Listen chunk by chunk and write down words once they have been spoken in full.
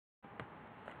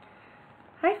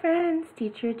Hi friends,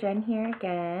 Teacher Jen here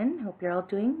again. Hope you're all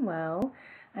doing well.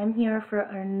 I'm here for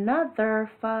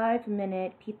another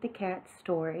 5-minute Pete the Cat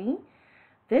story.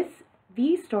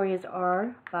 These stories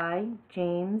are by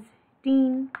James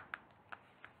Dean.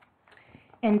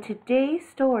 And today's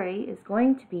story is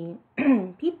going to be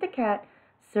Pete the Cat,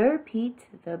 Sir Pete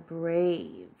the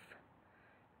Brave.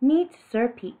 Meet Sir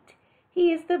Pete.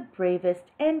 He is the bravest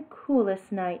and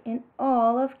coolest knight in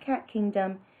all of Cat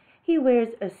Kingdom. He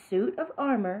wears a suit of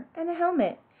armor and a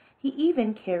helmet. He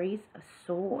even carries a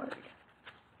sword.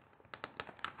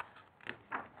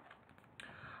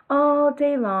 All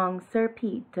day long, Sir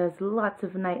Pete does lots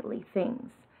of knightly things.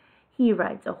 He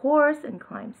rides a horse and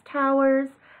climbs towers.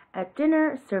 At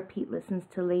dinner, Sir Pete listens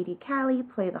to Lady Callie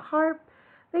play the harp.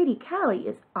 Lady Callie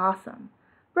is awesome.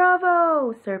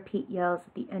 "Bravo!" Sir Pete yells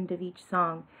at the end of each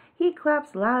song. He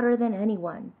claps louder than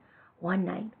anyone. One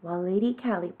night, while Lady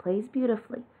Callie plays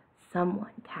beautifully,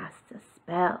 someone casts a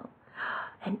spell,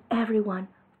 and everyone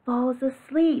falls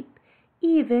asleep,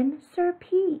 even Sir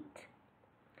Pete.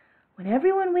 When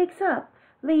everyone wakes up,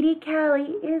 Lady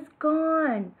Callie is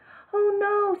gone. "Oh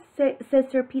no," says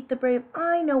Sir Pete the Brave.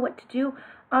 "I know what to do.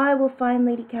 I will find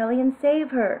Lady Callie and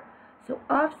save her." So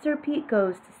off Sir Pete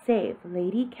goes to save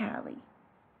Lady Callie.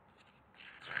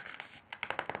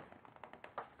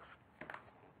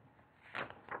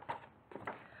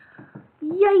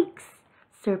 Yikes!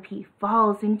 Sir Pete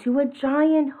falls into a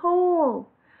giant hole.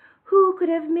 Who could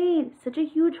have made such a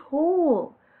huge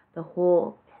hole? The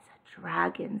hole is a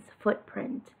dragon's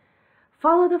footprint.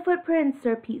 "Follow the footprint,"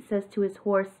 Sir Pete says to his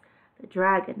horse. The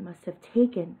dragon must have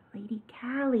taken Lady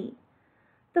Callie.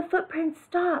 The footprints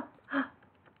stop.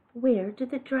 Where did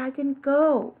the dragon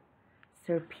go?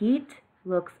 Sir Pete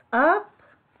looks up.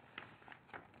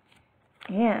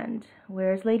 And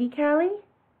where's Lady Callie?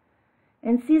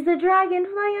 And sees the dragon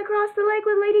flying across the lake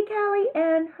with Lady Callie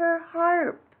and her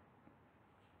harp.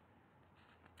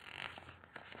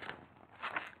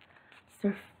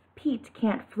 Sir Pete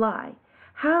can't fly.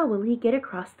 How will he get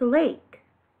across the lake?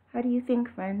 How do you think,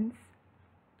 friends?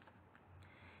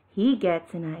 He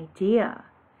gets an idea.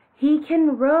 He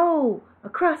can row.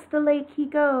 Across the lake he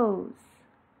goes.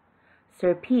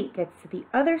 Sir Pete gets to the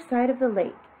other side of the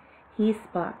lake. He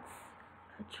spots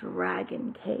a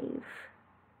dragon cave.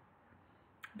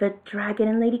 The dragon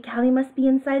and Lady Callie must be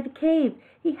inside the cave.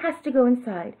 He has to go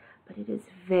inside, but it is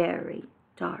very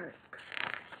dark.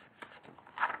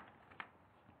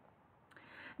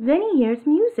 Then he hears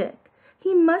music.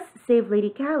 He must save Lady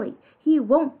Callie. He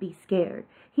won't be scared.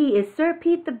 He is Sir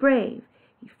Pete the Brave.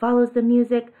 He follows the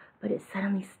music, but it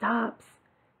suddenly stops.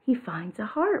 He finds a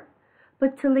harp,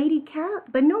 but no Lady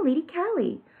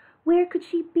Callie. Where could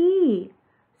she be?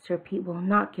 Sir Pete will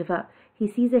not give up. He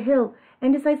sees a hill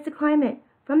and decides to climb it.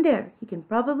 From there, he can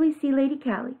probably see Lady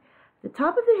Callie. At the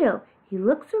top of the hill, he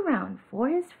looks around for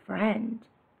his friend.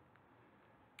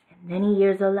 And then he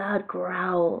hears a loud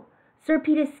growl. Sir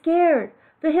Pete is scared.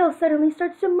 The hill suddenly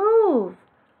starts to move.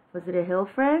 Was it a hill,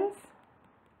 friends?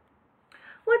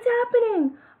 What's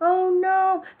happening? Oh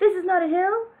no, this is not a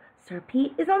hill. Sir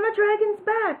Pete is on the dragon's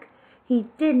back. He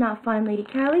did not find Lady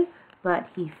Callie, but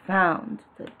he found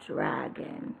the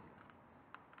dragon.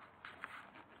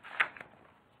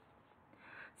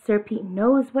 Sir Pete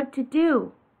knows what to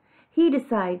do. He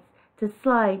decides to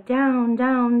slide down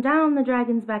the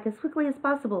dragon's back as quickly as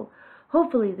possible.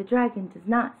 Hopefully the dragon does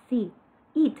not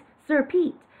eat Sir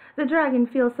Pete. The dragon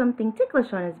feels something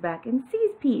ticklish on his back and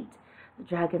sees Pete. The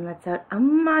dragon lets out a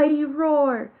mighty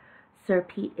roar. Sir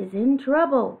Pete is in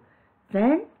trouble.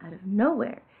 Then, out of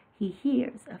nowhere, he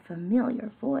hears a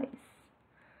familiar voice.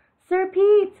 "Sir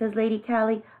Pete," says Lady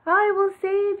Callie, "I will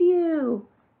save you."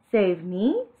 "Save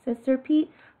me?" says Sir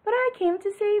Pete. "But I came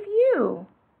to save you."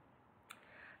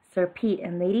 Sir Pete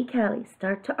and Lady Callie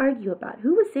start to argue about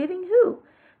who was saving who.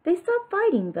 They stop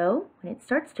fighting, though, when it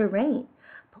starts to rain.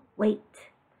 But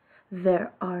wait,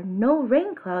 there are no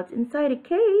rain clouds inside a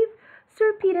cave.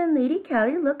 Sir Pete and Lady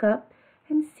Callie look up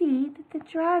and see that the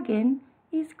dragon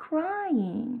is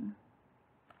crying.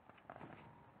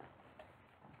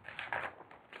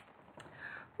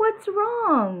 "What's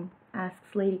wrong?"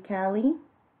 asks Lady Callie.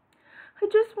 "I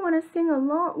just wanted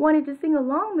to sing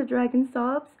along," the dragon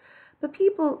sobs. "But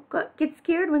people get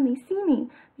scared when they see me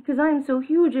because I am so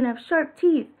huge and have sharp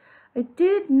teeth. I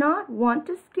did not want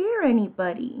to scare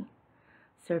anybody."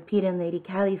 Sir Pete and Lady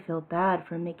Callie feel bad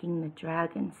for making the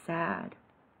dragon sad.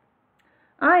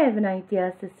 "I have an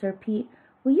idea," says Sir Pete.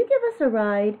 "Will you give us a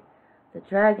ride?" The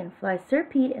dragon flies Sir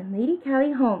Pete and Lady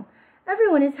Callie home.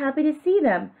 Everyone is happy to see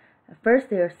them. At first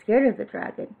they are scared of the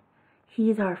dragon.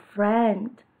 "He's our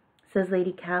friend," says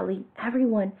Lady Callie.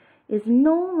 Everyone is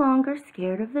no longer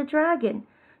scared of the dragon.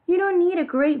 You don't need a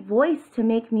great voice to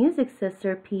make music, says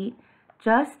Sir Pete.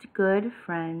 Just good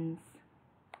friends.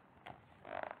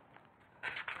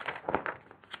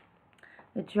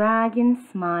 The dragon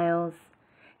smiles.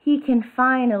 He can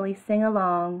finally sing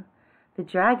along. The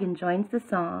dragon joins the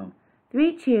song.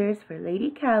 3 cheers for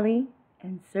Lady Callie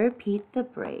and Sir Pete the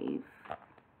Brave.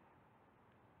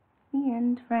 The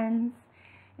end, friends.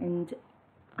 And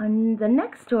on the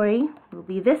next story will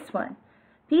be this one.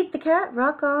 Pete the Cat,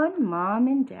 Rock On, Mom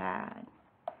and Dad.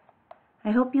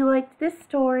 I hope you liked this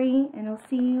story, and I'll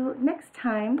see you next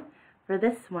time for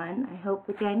this one. I hope,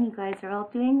 again, you guys are all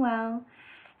doing well,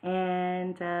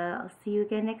 and I'll see you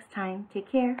again next time. Take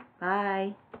care.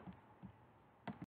 Bye.